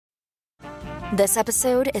This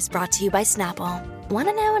episode is brought to you by Snapple. Want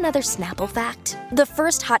to know another Snapple fact? The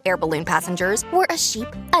first hot air balloon passengers were a sheep,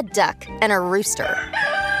 a duck, and a rooster.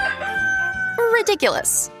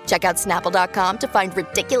 Ridiculous. Check out Snapple.com to find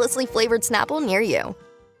ridiculously flavored Snapple near you.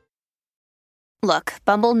 Look,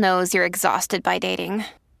 Bumble knows you're exhausted by dating.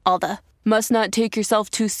 All the, must not take yourself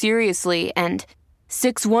too seriously, and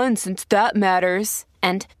 6'1" since that matters,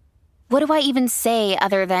 and what do I even say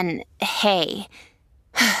other than, hey?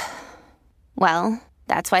 Well,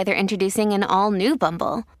 that's why they're introducing an all-new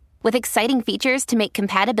Bumble, with exciting features to make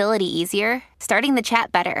compatibility easier, starting the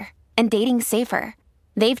chat better, and dating safer.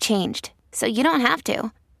 They've changed, so you don't have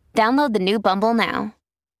to. Download the new Bumble now.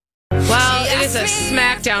 Well, it is a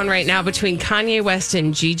smackdown right now between Kanye West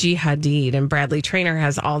and Gigi Hadid, and Bradley Traynor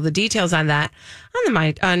has all the details on that on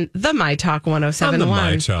the My Talk 107.1. On the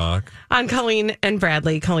My Talk. On Colleen and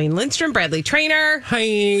Bradley. Colleen Lindstrom, Bradley Traynor. Hi.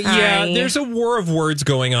 Yeah, there's a war of words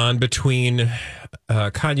going on between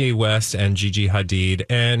Kanye West and Gigi Hadid.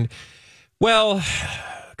 And, well,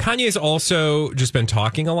 Kanye's also just been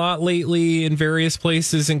talking a lot lately in various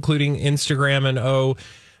places, including Instagram and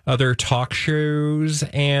other talk shows,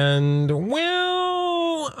 and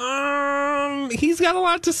he's got a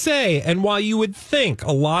lot to say. And while you would think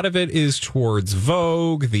a lot of it is towards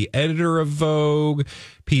Vogue, the editor of Vogue,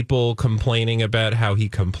 people complaining about how he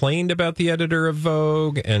complained about the editor of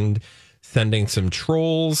Vogue and sending some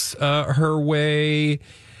trolls her way,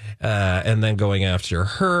 and then going after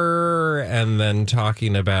her, and then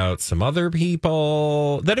talking about some other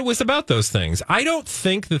people, that it was about those things. I don't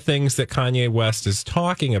think the things that Kanye West is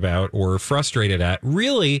talking about or frustrated at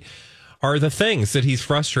really are the things that he's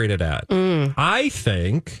frustrated at. I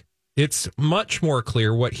think it's much more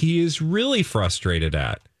clear what he is really frustrated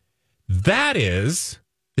at. That is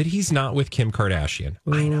that he's not with Kim Kardashian.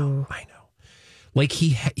 Ooh. I know. Like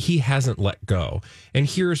he hasn't let go. And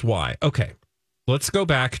here's why. Okay. Let's go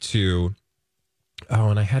back to,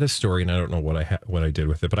 and I had a story, and I don't know what I did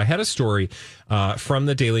with it, but I had a story from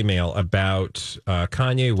the Daily Mail about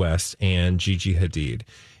Kanye West and Gigi Hadid.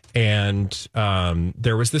 And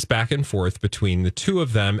there was this back and forth between the two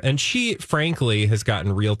of them, and she, frankly, has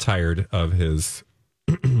gotten real tired of his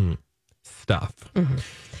stuff. Mm-hmm.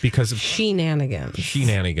 Because of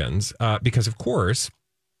shenanigans. Because, of course,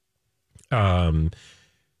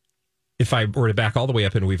 if I were to back all the way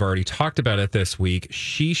up, and we've already talked about it this week,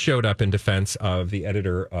 she showed up in defense of the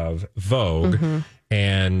editor of Vogue,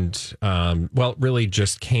 and, really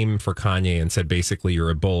just came for Kanye and said, basically,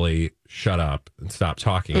 you're a bully, shut up and stop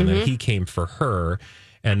talking. And then he came for her,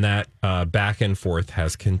 and that back and forth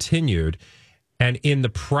has continued. And in the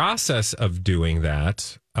process of doing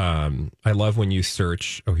that, I love when you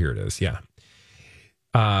search, here it is, yeah.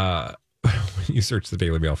 When you search the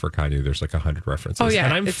Daily Mail for Kanye, there's like 100 references. Oh, yeah.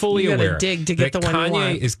 And I'm fully aware dig to get that the one you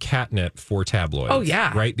want. Kanye is catnip for tabloids. Oh,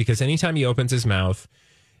 yeah. Right? Because anytime he opens his mouth,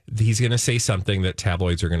 he's going to say something that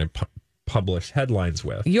tabloids are going to publish headlines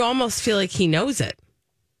with. You almost feel like he knows it.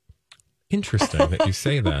 Interesting that you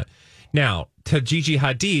say that. Now, to Gigi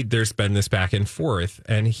Hadid, there's been this back and forth,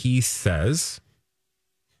 and he says,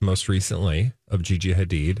 most recently, of Gigi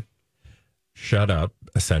Hadid, shut up,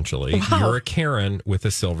 essentially. Wow. You're a Karen with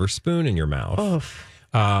a silver spoon in your mouth.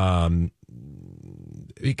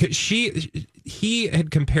 Because he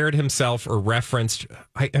had compared himself or referenced,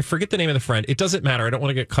 I forget the name of the friend. It doesn't matter. I don't want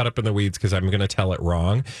to get caught up in the weeds because I'm going to tell it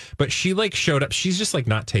wrong. But she showed up. She's just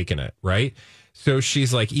not taking it, right? So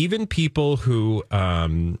she's even people who,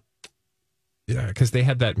 because they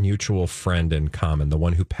had that mutual friend in common, the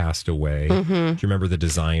one who passed away. Do you remember the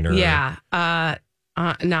designer? Yeah.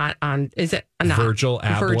 Not on, is it? Not. Virgil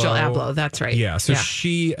Abloh. Virgil Abloh, that's right. Yeah, so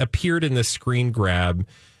she appeared in this screen grab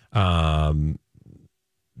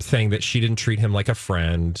saying that she didn't treat him like a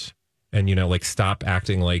friend and, stop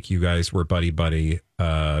acting like you guys were buddy-buddy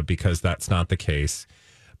because that's not the case.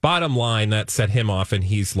 Bottom line, that set him off, and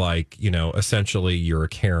he's essentially, you're a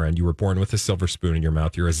Karen. You were born with a silver spoon in your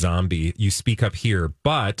mouth. You're a zombie. You speak up here,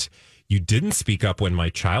 but you didn't speak up when my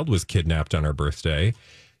child was kidnapped on her birthday.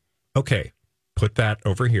 Okay. Put that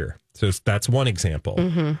over here. So that's one example.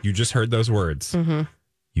 You just heard those words.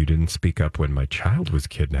 You didn't speak up when my child was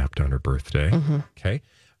kidnapped on her birthday. Okay.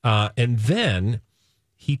 And then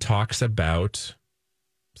he talks about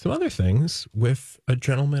some other things with a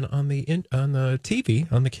gentleman on the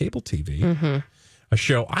TV, on the cable TV. A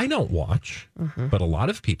show I don't watch, but a lot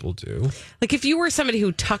of people do. Like if you were somebody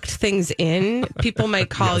who tucked things in, people might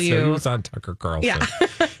call you. So he was on Tucker Carlson. Yeah.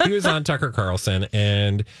 He was on Tucker Carlson,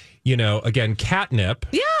 and again, catnip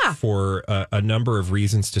for a number of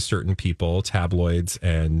reasons to certain people, tabloids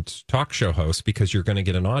and talk show hosts, because you're going to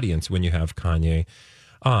get an audience when you have Kanye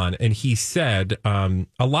on, and he said a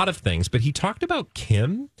lot of things, but he talked about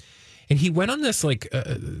Kim. And he went on this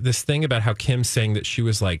this thing about how Kim's saying that she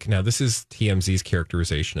was like, now this is TMZ's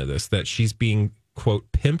characterization of this, that she's being,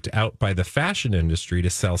 quote, pimped out by the fashion industry to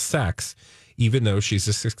sell sex, even though she's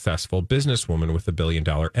a successful businesswoman with $1 billion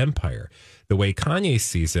empire. The way Kanye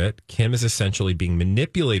sees it, Kim is essentially being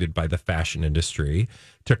manipulated by the fashion industry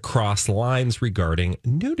to cross lines regarding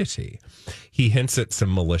nudity. He hints at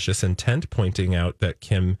some malicious intent, pointing out that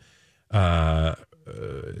Kim...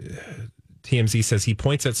 TMZ says he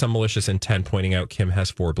points at some malicious intent, pointing out Kim has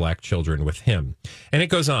 4 black children with him. And it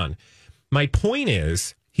goes on. My point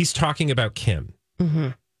is, he's talking about Kim. Mm-hmm.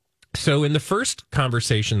 So in the first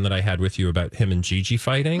conversation that I had with you about him and Gigi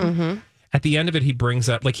fighting, at the end of it, he brings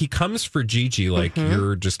up, like, he comes for Gigi, like,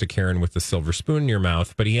 you're just a Karen with a silver spoon in your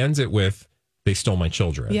mouth, but he ends it with, they stole my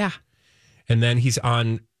children. Yeah. And then he's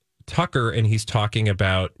on Tucker and he's talking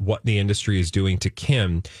about what the industry is doing to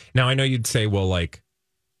Kim. Now, I know you'd say, well, like,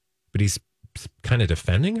 but he's kind of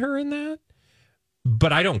defending her in that,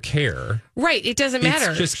 but I don't care. Right. It doesn't matter.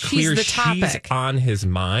 It's just clear she's the topic. She's on his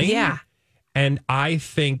mind. Yeah. And I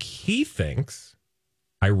think he thinks,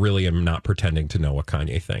 I really am not pretending to know what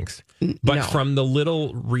Kanye thinks. But No. from the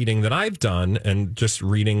little reading that I've done and just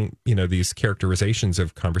reading, these characterizations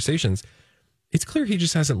of conversations, it's clear he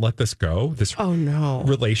just hasn't let this go, this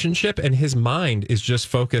relationship. And his mind is just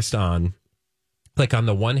focused on, like, on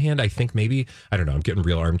the one hand, I think maybe, I don't know, I'm getting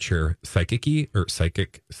real armchair psychic-y.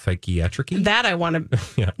 That I want to...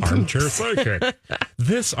 Yeah, armchair psychic.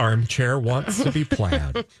 This armchair wants to be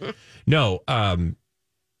plaid. No,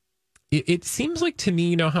 it seems like to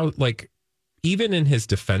me, how, like, even in his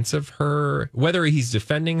defense of her, whether he's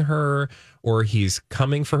defending her or he's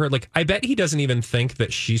coming for her, like, I bet he doesn't even think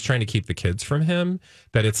that she's trying to keep the kids from him,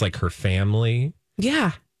 that it's like her family.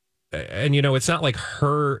 Yeah. And, it's not like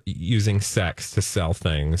her using sex to sell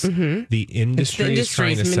things. Mm-hmm. The industry is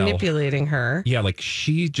trying to manipulating her. Yeah, like,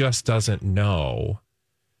 she just doesn't know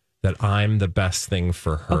that I'm the best thing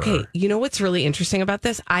for her. Okay, you know what's really interesting about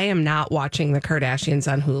this? I am not watching the Kardashians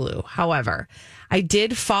on Hulu. However, I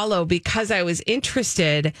did follow because I was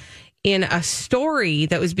interested in a story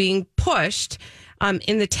that was being pushed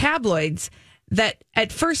in the tabloids that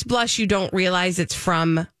at first blush you don't realize it's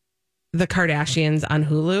from the Kardashians on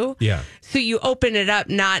Hulu. Yeah. So you open it up,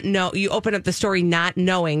 you open up the story not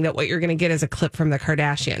knowing that what you're going to get is a clip from the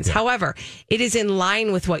Kardashians. Yeah. However, it is in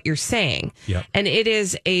line with what you're saying. Yeah. And it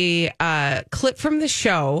is a clip from the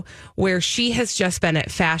show where she has just been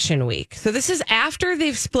at Fashion Week. So this is after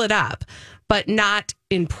they've split up, but not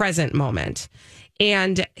in present moment.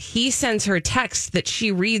 And he sends her a text that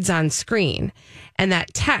she reads on screen. And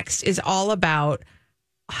that text is all about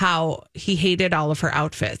how he hated all of her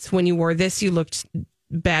outfits. When you wore this, you looked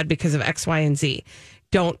bad because of X, Y, and Z.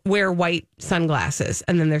 Don't wear white sunglasses.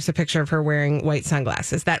 And then there's a picture of her wearing white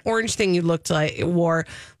sunglasses. That orange thing you looked like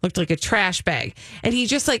a trash bag. And he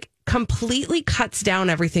just like completely cuts down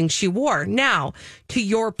everything she wore. Now, to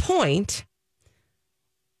your point,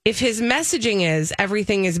 if his messaging is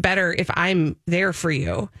everything is better if I'm there for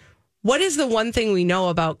you, what is the one thing we know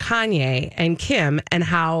about Kanye and Kim and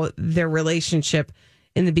how their relationship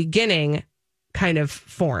in the beginning kind of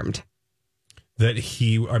formed? That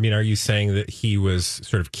are you saying that he was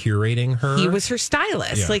sort of curating her? He was her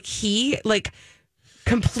stylist. Yeah. He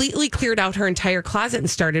completely cleared out her entire closet and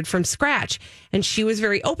started from scratch. And she was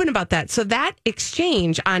very open about that. So that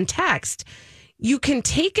exchange on text, you can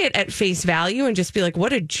take it at face value and just be like,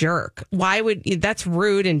 what a jerk. That's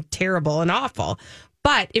rude and terrible and awful.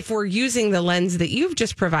 But if we're using the lens that you've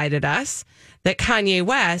just provided us, that Kanye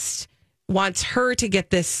West wants her to get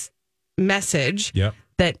this message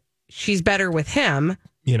that she's better with him.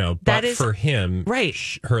 But for him, right,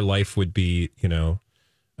 her life would be,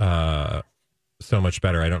 so much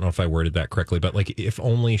better. I don't know if I worded that correctly, but like if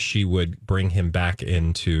only she would bring him back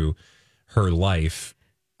into her life,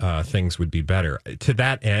 things would be better. To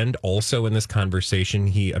that end, also in this conversation,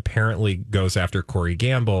 he apparently goes after Corey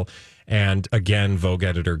Gamble and again, Vogue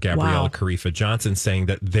editor Gabriella Carifa Johnson saying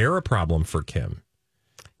that they're a problem for Kim.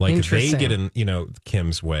 Like they get in,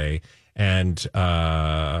 Kim's way. And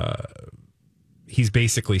he's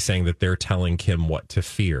basically saying that they're telling Kim what to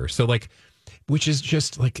fear. So like, which is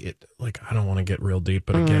just like, I don't want to get real deep,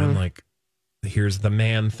 but again, like, here's the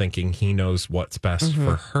man thinking he knows what's best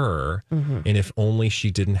for her. Mm-hmm. And if only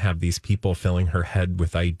she didn't have these people filling her head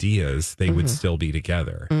with ideas, they would still be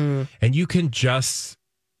together. Mm. And you can just,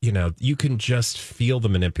 feel the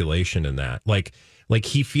manipulation in that. Like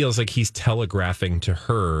he feels like he's telegraphing to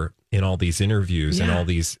her in all these interviews and all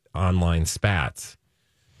these online spats.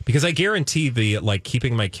 Because I guarantee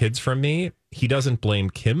keeping my kids from me, he doesn't blame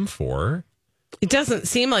Kim for. It doesn't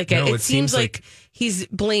seem like it. No, it seems like he's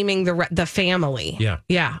blaming the family. Yeah.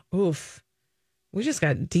 Yeah. Oof. We just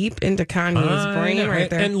got deep into Kanye's brain right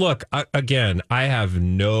there. And look, again, I have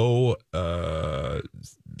no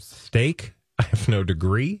stake. I have no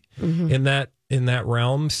degree in that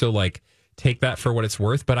realm. So like, take that for what it's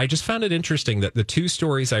worth. But I just found it interesting that the two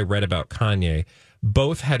stories I read about Kanye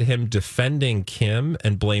both had him defending Kim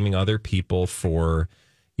and blaming other people for,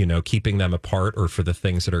 keeping them apart or for the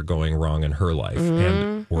things that are going wrong in her life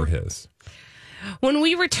and or his. When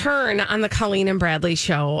we return on the Colleen and Bradley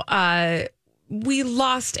show, we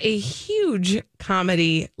lost a huge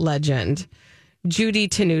comedy legend, Judy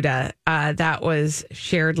Tenuta. That was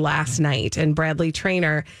shared last night, and Bradley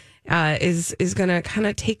Traynor is going to kind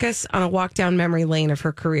of take us on a walk down memory lane of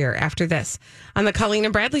her career after this on the Colleen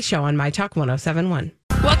and Bradley show on My Talk 107.1.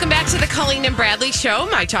 Welcome back to the Colleen and Bradley show,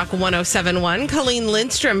 My Talk 107.1. Colleen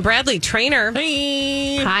Lindstrom, Bradley Traynor.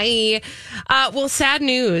 Hey. Hi. Well, sad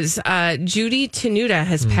news. Judy Tenuta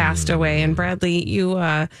has passed away, and Bradley, you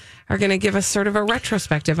are going to give us sort of a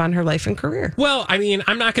retrospective on her life and career. Well, I mean,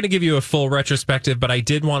 I'm not going to give you a full retrospective, but I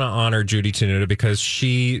did want to honor Judy Tenuta because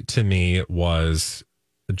she, to me, was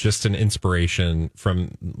just an inspiration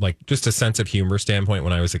from like just a sense of humor standpoint.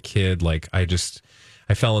 When I was a kid, like I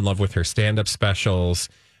fell in love with her stand-up specials.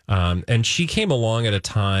 And she came along at a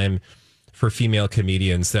time for female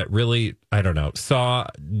comedians that really, I don't know, saw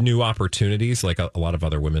new opportunities. Like a lot of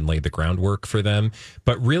other women laid the groundwork for them,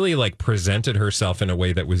 but really like presented herself in a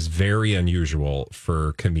way that was very unusual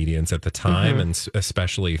for comedians at the time, and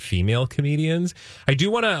especially female comedians. I do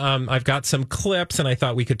want to, I've got some clips and I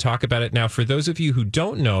thought we could talk about it now. For those of you who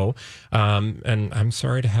don't know, and I'm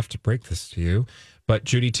sorry to have to break this to you, but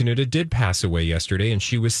Judy Tenuta did pass away yesterday, and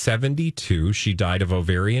she was 72. She died of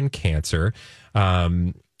ovarian cancer.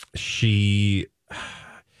 She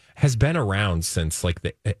has been around since like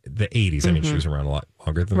the 80s. I mean, she was around a lot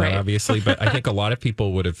longer than that, obviously, but I think a lot of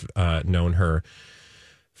people would have known her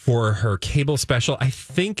for her cable special. I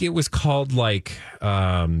think it was called like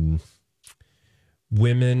Women.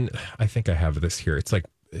 I think I have this here. It's like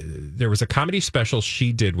there was a comedy special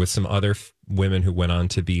she did with some other women who went on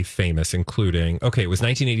to be famous, including, it was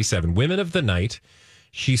 1987, Women of the Night.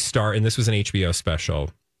 She starred, and this was an HBO special.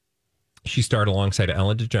 She starred alongside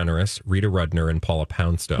Ellen DeGeneres, Rita Rudner, and Paula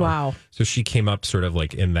Poundstone. Wow. So she came up sort of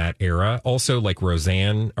like in that era. Also, like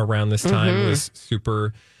Roseanne around this time was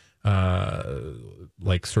super,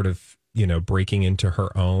 like sort of, breaking into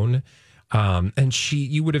her own. And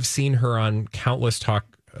you would have seen her on countless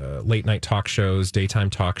late night talk shows, daytime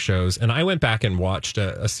talk shows. And I went back and watched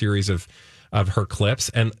a series of her clips,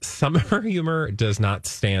 and some of her humor does not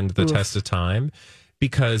stand the test of time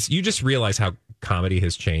because you just realize how comedy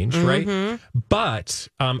has changed, right? But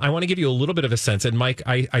I want to give you a little bit of a sense. And Mike,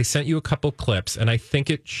 I sent you a couple clips, and I think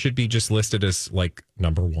it should be just listed as like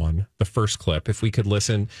number one, the first clip. If we could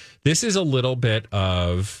listen, this is a little bit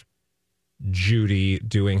Judy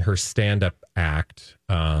doing her stand-up act.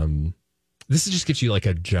 This just gives you like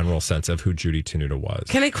a general sense of who Judy Tenuta was.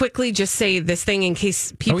 Can I quickly just say this thing in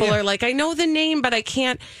case people are like, I know the name, but I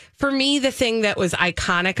can't. For me, the thing that was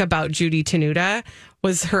iconic about Judy Tenuta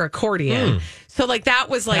was her accordion. So like that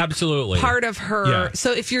was like absolutely part of her. Yeah.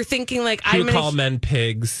 So if you're thinking like she would call men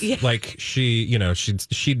pigs, like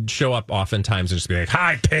she'd show up oftentimes and just be like,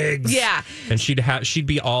 "Hi, pigs." Yeah, and she'd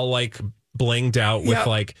be all like blinged out with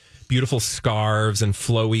like beautiful scarves and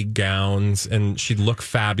flowy gowns, and she'd look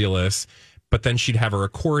fabulous. But then she'd have her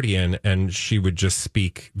accordion and she would just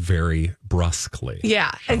speak very brusquely.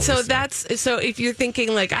 Yeah. And so so if you're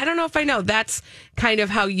thinking like, I don't know if I know, that's kind of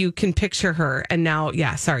how you can picture her. And now,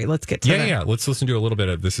 let's get to that. Yeah. Let's listen to a little bit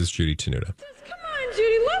of This Is Judy Tenuta. Come on,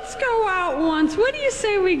 Judy, let's go out once. What do you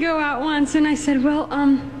say we go out once? And I said, well,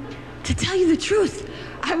 to tell you the truth,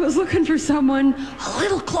 I was looking for someone a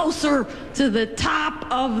little closer to the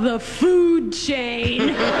top of the food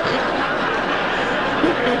chain.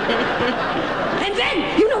 And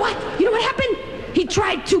then, you know what? You know what happened? He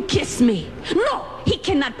tried to kiss me. No, he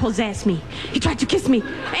cannot possess me. He tried to kiss me,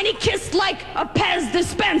 and he kissed like a Pez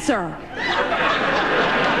dispenser.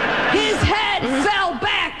 His head fell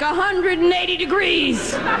back 180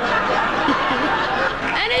 degrees.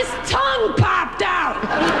 And his tongue popped out.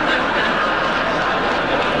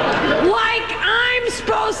 Like I'm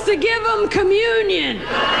supposed to give him communion.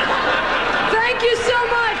 Thank you so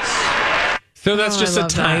much. So that's just a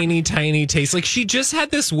tiny taste. Like she just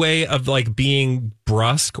had this way of like being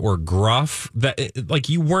brusque or gruff that like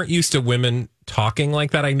you weren't used to women talking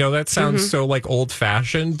like that. I know that sounds so like old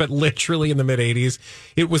fashioned, but literally in the mid 80s,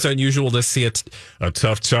 it was unusual to see a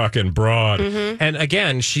tough talking broad. And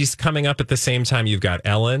again, she's coming up at the same time. You've got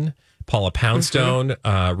Ellen Paula Poundstone,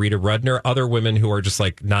 Rita Rudner, other women who are just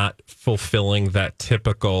like not fulfilling that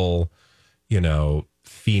typical,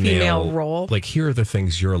 female role. Like, here are the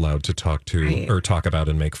things you're allowed to talk to or talk about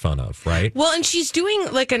and make fun of, right? Well, and she's doing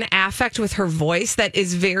like an affect with her voice that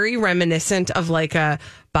is very reminiscent of like a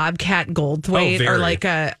Bobcat Goldthwait or like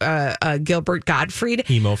a Gilbert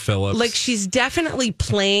Gottfried. Emo Phillips. Like, she's definitely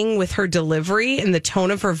playing with her delivery and the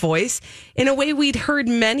tone of her voice in a way we'd heard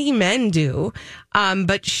many men do.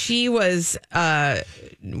 But she was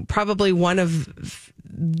probably one of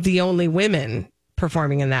the only women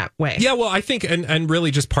performing in that way. Yeah, well, I think, and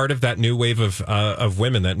really just part of that new wave of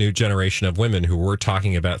women, that new generation of women who were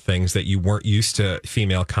talking about things that you weren't used to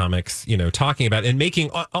female comics, talking about and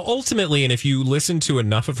making ultimately. And if you listen to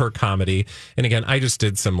enough of her comedy, and again, I just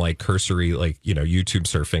did some like cursory, YouTube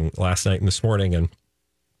surfing last night and this morning, and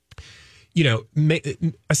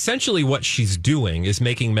essentially what she's doing is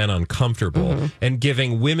making men uncomfortable and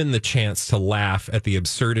giving women the chance to laugh at the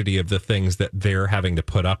absurdity of the things that they're having to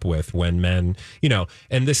put up with when men,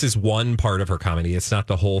 and this is one part of her comedy. It's not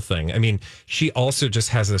the whole thing. I mean, she also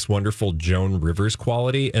just has this wonderful Joan Rivers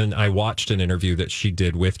quality. And I watched an interview that she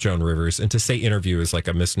did with Joan Rivers, and to say interview is like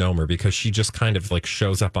a misnomer because she just kind of like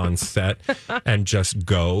shows up on set and just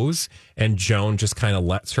goes, and Joan just kind of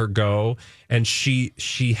lets her go. And she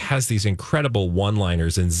has these incredible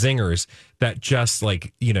one-liners and zingers that just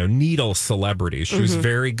like, needle celebrities. She was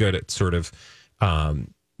very good at sort of,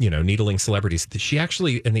 needling celebrities. She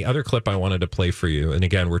actually, in the other clip I wanted to play for you, and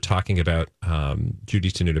again, we're talking about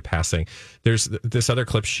Judy Tenuta passing. There's this other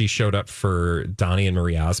clip. She showed up for Donnie and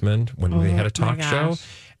Marie Osmond when they had a talk show,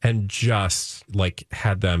 and just like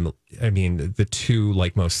had them, I mean, the two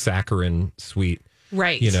like most saccharine sweet,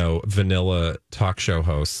 right, vanilla talk show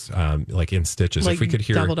hosts, like in stitches. Like, if we could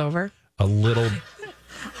hear doubled over a little.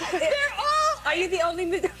 They're all. Are you the only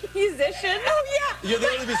musician? Oh yeah, you're the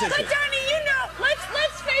only musician. But Donnie,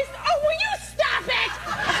 let's face. Oh, will you stop it?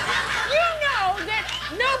 You know that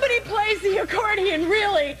nobody plays the accordion.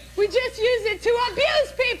 Really, we just use it to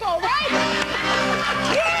abuse people, right?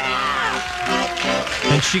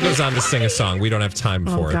 Yeah. And she goes on to sing a song. We don't have time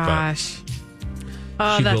for it, gosh.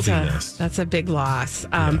 but she will be missed. That's a big loss.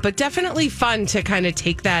 But definitely fun to kind of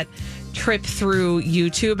take that trip through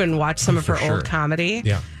YouTube and watch some of her old comedy.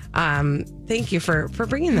 Yeah. Thank you for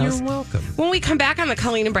bringing those. You're welcome. When we come back on the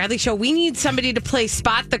Colleen and Bradley Show, we need somebody to play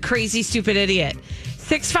Spot the Crazy Stupid Idiot.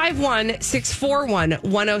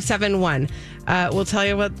 651-641-1071. We'll tell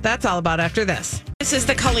you what that's all about after this. This is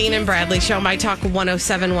the Colleen and Bradley Show, My Talk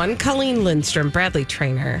 1071. Colleen Lindstrom, Bradley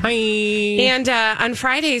Trainer. Hi. And on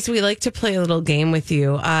Fridays, we like to play a little game with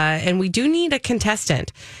you. And we do need a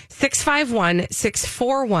contestant.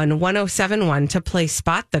 651-641-1071 to play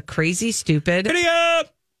Spot the Crazy Stupid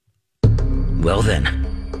Idiot. Well then,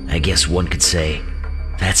 I guess one could say,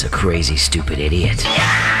 that's a crazy stupid idiot.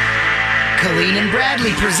 Colleen and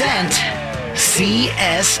Bradley present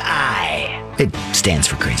CSI. It stands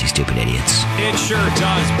for Crazy Stupid Idiots. It sure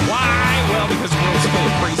does. Why? Well, because the world's full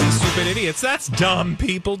of crazy, stupid idiots. That's dumb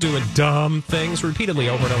people doing dumb things repeatedly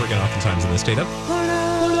over and over again, oftentimes in the state of Florida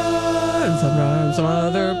and sometimes some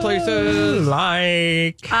other places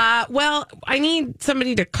like... well, I need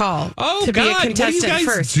somebody to call to be a contestant what are you guys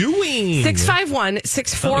first. doing?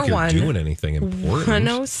 651-641. You're doing anything important.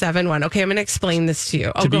 1071. Okay, I'm going to explain this to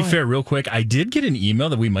you. To be fair, real quick, I did get an email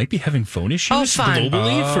that we might be having phone issues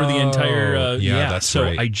globally for the entire... that's so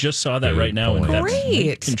right. I just saw that right now. And that's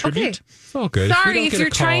Great. Contribute. Okay. It's all good. Sorry, if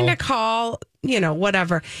you're trying to call,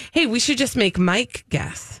 whatever. Hey, we should just make Mike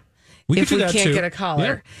guess. If we can't get a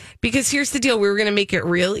caller. Yeah. Because here's the deal. We were going to make it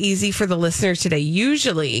real easy for the listeners today.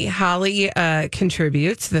 Usually, Holly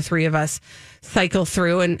contributes. The three of us cycle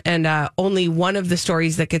through, and only one of the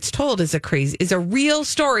stories that gets told is a real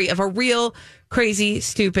story of a real crazy,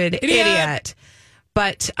 stupid idiot.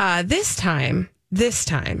 But this time, there's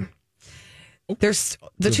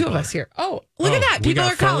the two of us here. Oh, look at that. People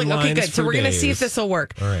are calling. Okay, good. So we're going to see if this will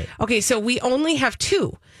work. All right. Okay, so we only have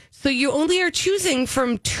two. So you only are choosing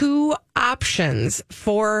from two options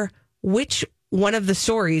for which one of the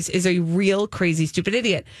stories is a real crazy stupid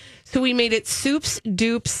idiot. So we made it soups,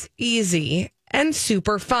 dupes, easy, and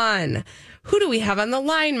super fun. Who do we have on the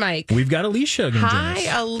line, Mike? We've got Alicia. Hi,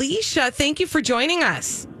 Alicia. Thank you for joining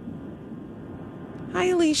us. Hi,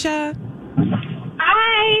 Alicia.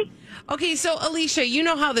 Hi. Okay, so Alicia, you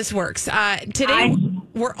know how this works. Today,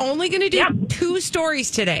 we're only going to do two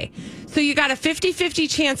stories today. So you got a 50-50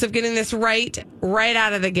 chance of getting this right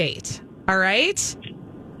out of the gate. All right?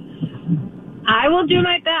 I will do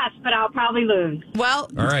my best, but I'll probably lose. Well,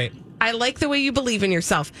 all right. I like the way you believe in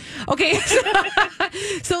yourself. Okay.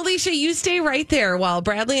 So, Alicia, you stay right there while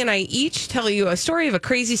Bradley and I each tell you a story of a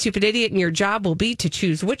crazy, stupid idiot, and your job will be to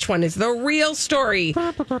choose which one is the real story.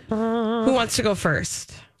 Who wants to go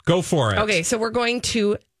first? Go for it. Okay, so we're going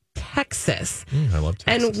to Texas. I love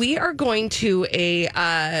Texas. And we are going to a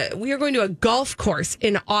golf course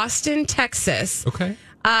in Austin, Texas. Okay.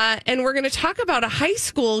 And we're going to talk about a high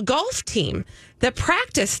school golf team that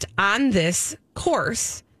practiced on this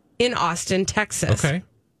course in Austin, Texas. Okay.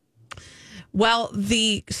 Well,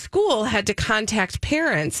 the school had to contact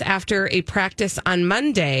parents after a practice on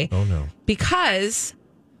Monday. Oh, no. Because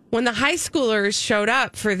when the high schoolers showed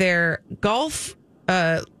up for their golf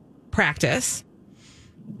practice,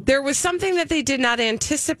 there was something that they did not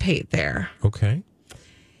anticipate there. Okay.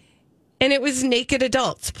 And it was naked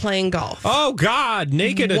adults playing golf. Oh, God.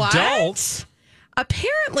 Naked adults?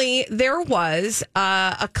 Apparently, there was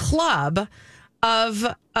a club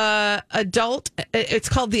of adult. It's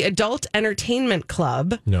called the Adult Entertainment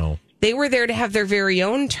Club. No. They were there to have their very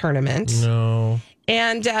own tournament. No.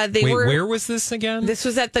 And Wait, where was this again? This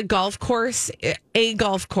was at the golf course, a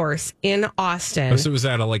golf course in Austin. Oh, so it was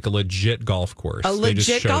at a legit golf course. A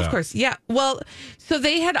legit golf course. Yeah. Well, so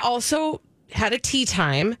they had also had a tea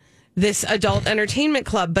time, this Adult Entertainment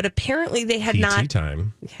Club, but apparently they had not. Tea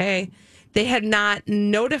time. Okay. They had not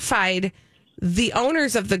notified the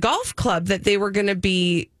owners of the golf club that they were going to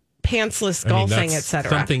be pantsless golfing, etc.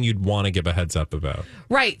 Something you'd want to give a heads up about.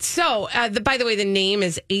 Right. So, by the way, the name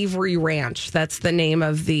is Avery Ranch. That's the name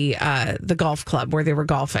of the golf club where they were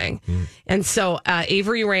golfing. And so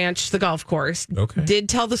Avery Ranch, the golf course, did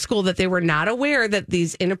tell the school that they were not aware that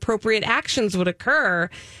these inappropriate actions would occur.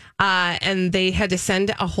 And they had to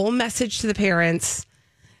send a whole message to the parents.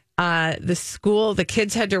 The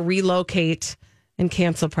kids had to relocate and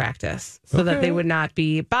cancel practice so that they would not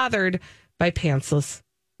be bothered by pantsless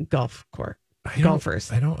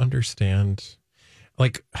golfers. I don't understand.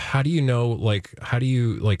 Like, how do you know? Like, how do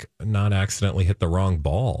you not accidentally hit the wrong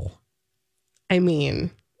ball? I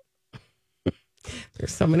mean,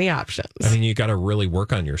 there's so many options. I mean, you got to really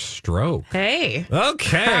work on your stroke. Hey.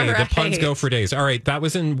 Okay. Right. The puns go for days. All right. That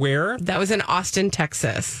was in where? That was in Austin,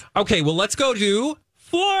 Texas. Okay. Well, let's go to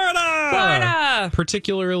Florida.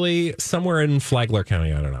 Particularly somewhere in Flagler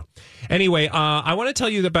County. I don't know. Anyway, I want to tell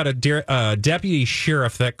you about a deputy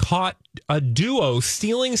sheriff that caught a duo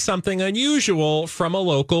stealing something unusual from a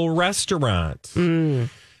local restaurant.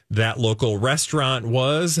 That local restaurant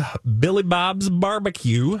was Billy Bob's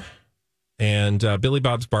Barbecue. And Billy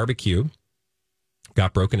Bob's Barbecue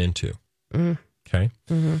got broken into. Okay.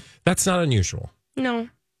 Mm-hmm. That's not unusual. No.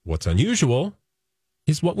 What's unusual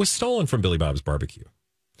is what was stolen from Billy Bob's Barbecue.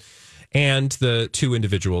 And the two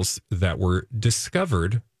individuals that were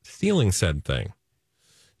discovered stealing said thing.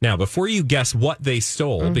 Now, before you guess what they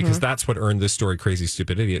stole, because that's what earned this story crazy,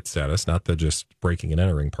 stupid idiot status, not the just breaking and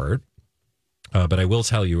entering part. But I will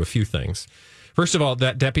tell you a few things. First of all,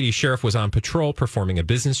 that deputy sheriff was on patrol performing a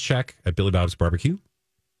business check at Billy Bob's Barbecue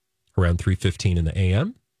around 3:15 in the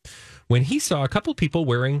a.m. when he saw a couple people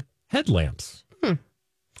wearing headlamps.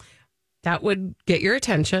 That would get your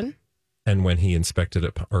attention. And when he inspected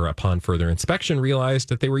it, or upon further inspection, realized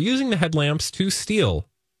that they were using the headlamps to steal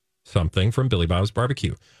something from Billy Bob's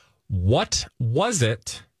Barbecue. What was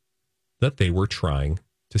it that they were trying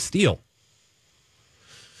to steal?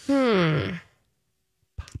 I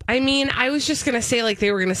mean, I was just going to say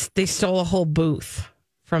they stole a whole booth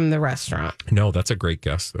from the restaurant. No, that's a great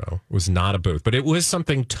guess, though. It was not a booth, but it was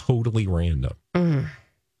something totally random.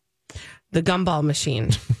 The gumball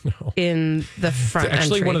machine in the front It's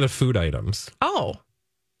actually entry. one of the food items. Oh,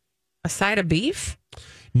 a side of beef?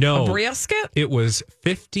 No. A brisket? It was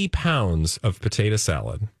 50 pounds of potato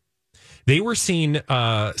salad. They were seen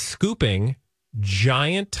scooping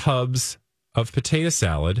giant tubs of potato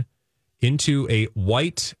salad into a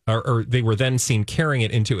white, or they were then seen carrying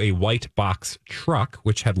it into a white box truck,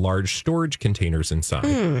 which had large storage containers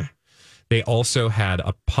inside. They also had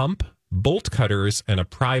a pump, bolt cutters, and a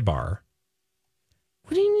pry bar.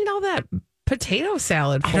 What do you need all that potato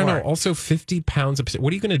salad for? I don't know. Also, 50 pounds of potato.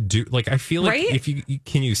 What are you going to do? Like, I feel like if you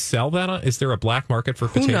can you sell that? Is there a black market for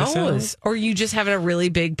potato salad? Or you just having a really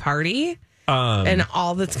big party and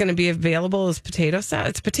all that's going to be available is potato salad.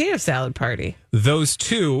 It's a potato salad party. Those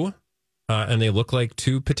two, and they look like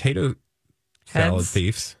two potato salad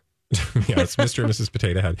thieves. Yeah, it's Mr. and Mrs.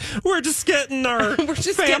 Potato Head. We're just getting our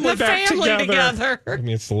family back together. I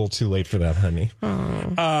mean, it's a little too late for that, honey.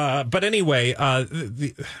 But anyway,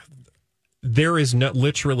 there is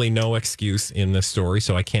literally no excuse in this story,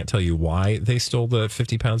 so I can't tell you why they stole the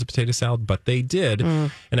 50 pounds of potato salad, but they did.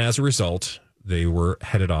 And as a result, they were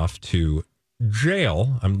headed off to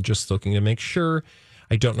jail. I'm just looking to make sure.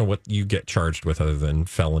 I don't know what you get charged with other than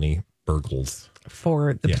felony burglaries.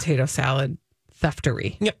 For the potato salad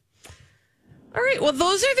theftery. Yep. All right. Well,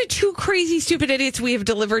 those are the two crazy, stupid idiots we have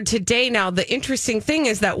delivered today. Now, the interesting thing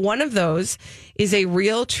is that one of those is a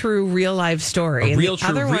real, true, real live story. Real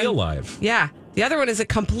live. Yeah. The other one is a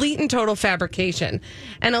complete and total fabrication.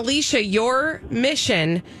 And Alicia, your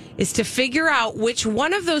mission is to figure out which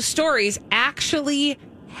one of those stories actually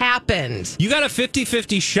happened. You got a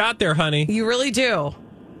 50-50 shot there, honey. You really do.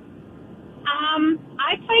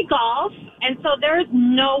 I play golf, and so there's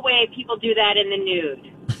no way people do that in the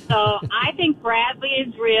nude. So I think Bradley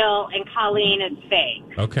is real and Colleen is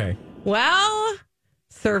fake. Okay. Well,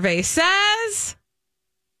 survey says...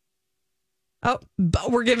 Oh,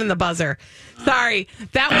 we're giving the buzzer. Sorry.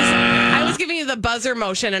 I was giving you the buzzer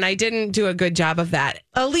motion, and I didn't do a good job of that.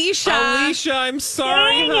 Alicia, I'm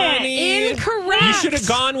sorry, honey. Incorrect. You should have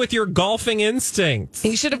gone with your golfing instincts.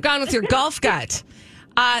 You should have gone with your golf gut.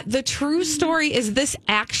 The true story is this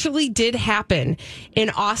actually did happen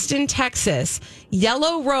in Austin, Texas.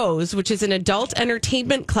 Yellow Rose, which is an adult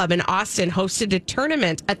entertainment club in Austin, hosted a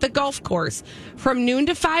tournament at the golf course from noon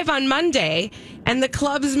to 5 on Monday, and the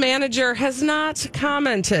club's manager has not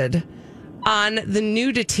commented on the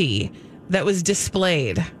nudity that was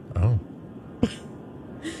displayed. Oh.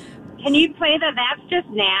 Can you play that's just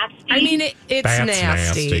nasty? I mean, it's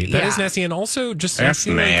nasty. That is nasty, and also just that's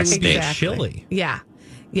nasty. Exactly. Chilly. Yeah.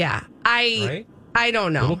 I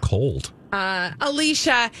don't know. A little cold.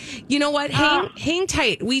 Alicia, you know what? Hang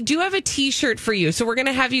tight. We do have a T-shirt for you. So we're going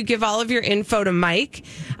to have you give all of your info to Mike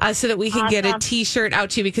so that we can get a T-shirt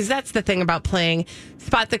out to you, because that's the thing about playing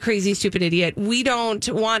Spot the Crazy Stupid Idiot. We don't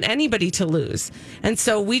want anybody to lose. And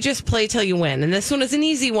so we just play till you win. And this one is an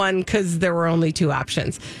easy one because there were only two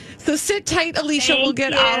options. So sit tight, Alicia. We'll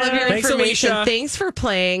get all of your information. Alicia. Thanks for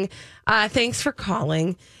playing. Thanks for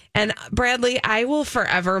calling. And Bradley, I will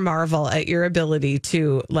forever marvel at your ability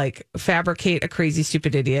to fabricate a crazy,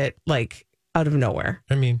 stupid idiot out of nowhere.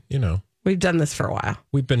 I mean, we've done this for a while.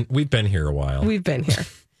 We've been here a while. We've been here.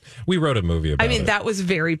 We wrote a movie about it. That was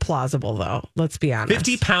very plausible, though. Let's be honest.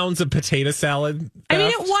 50 pounds of potato salad. I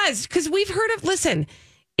mean, it was, because we've heard of. Listen,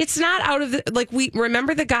 it's not out of the we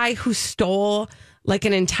remember the guy who stole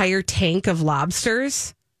an entire tank of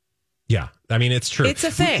lobsters. Yeah, I mean, it's true. It's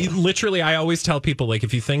a thing. Literally, I always tell people,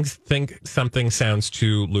 if you think something sounds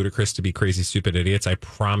too ludicrous to be crazy, stupid idiots, I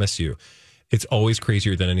promise you, it's always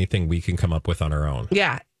crazier than anything we can come up with on our own.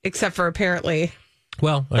 Yeah, except for apparently.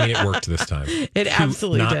 Well, I mean, it worked this time. It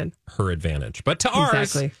absolutely did. Her advantage, but to ours.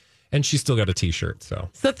 Exactly. And she still got a T-shirt. So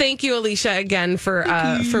thank you, Alicia, again for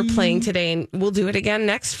playing today. And we'll do it again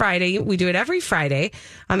next Friday. We do it every Friday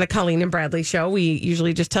on the Colleen and Bradley Show. We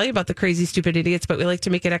usually just tell you about the crazy, stupid idiots, but we like to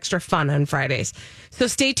make it extra fun on Fridays. So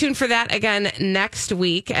stay tuned for that again next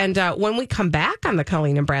week. And when we come back on the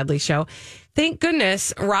Colleen and Bradley Show, thank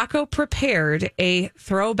goodness Rocco prepared a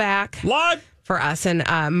throwback live for us. And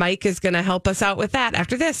Mike is going to help us out with that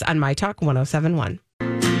after this on My Talk 107.1.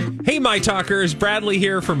 Hey, My Talkers, Bradley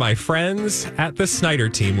here for my friends at the Snyder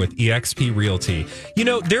team with eXp Realty.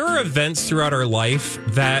 There are events throughout our life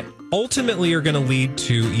that ultimately are going to lead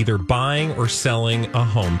to either buying or selling a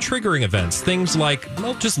home. Triggering events, things like,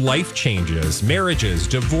 just life changes, marriages,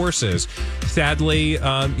 divorces, sadly,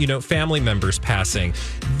 family members passing.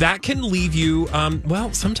 That can leave you,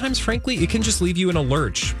 sometimes, frankly, it can just leave you in a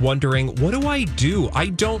lurch, wondering, what do? I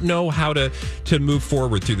don't know how to move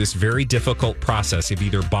forward through this very difficult process of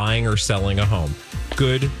either buying or selling a home.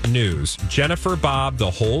 Good news. Jennifer, Bob, the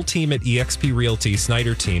whole team at eXp Realty,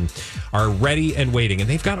 Snyder team, are ready and waiting. And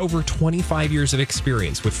they've got over 25 years of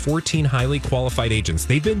experience with 14 highly qualified agents.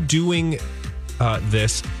 They've been doing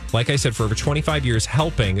this, like I said, for over 25 years,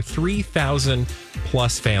 helping 3,000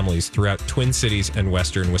 plus families throughout Twin Cities and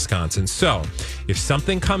Western Wisconsin. So if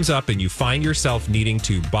something comes up and you find yourself needing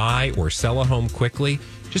to buy or sell a home quickly,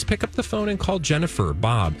 just pick up the phone and call Jennifer,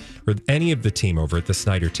 Bob, or any of the team over at the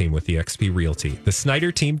Snyder team with eXp Realty.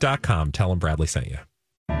 TheSnyderTeam.com. Tell them Bradley sent you.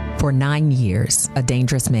 For 9 years, a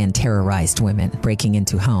dangerous man terrorized women, breaking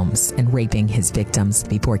into homes and raping his victims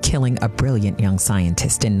before killing a brilliant young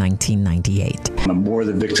scientist in 1998. The more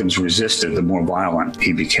the victims resisted, the more violent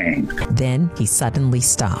he became. Then he suddenly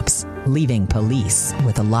stops, leaving police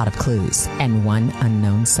with a lot of clues and one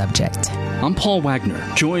unknown subject. I'm Paul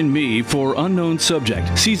Wagner. Join me for Unknown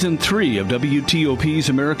Subject, Season 3 of WTOP's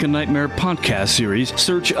American Nightmare podcast series.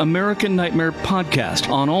 Search American Nightmare Podcast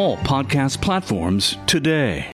on all podcast platforms today.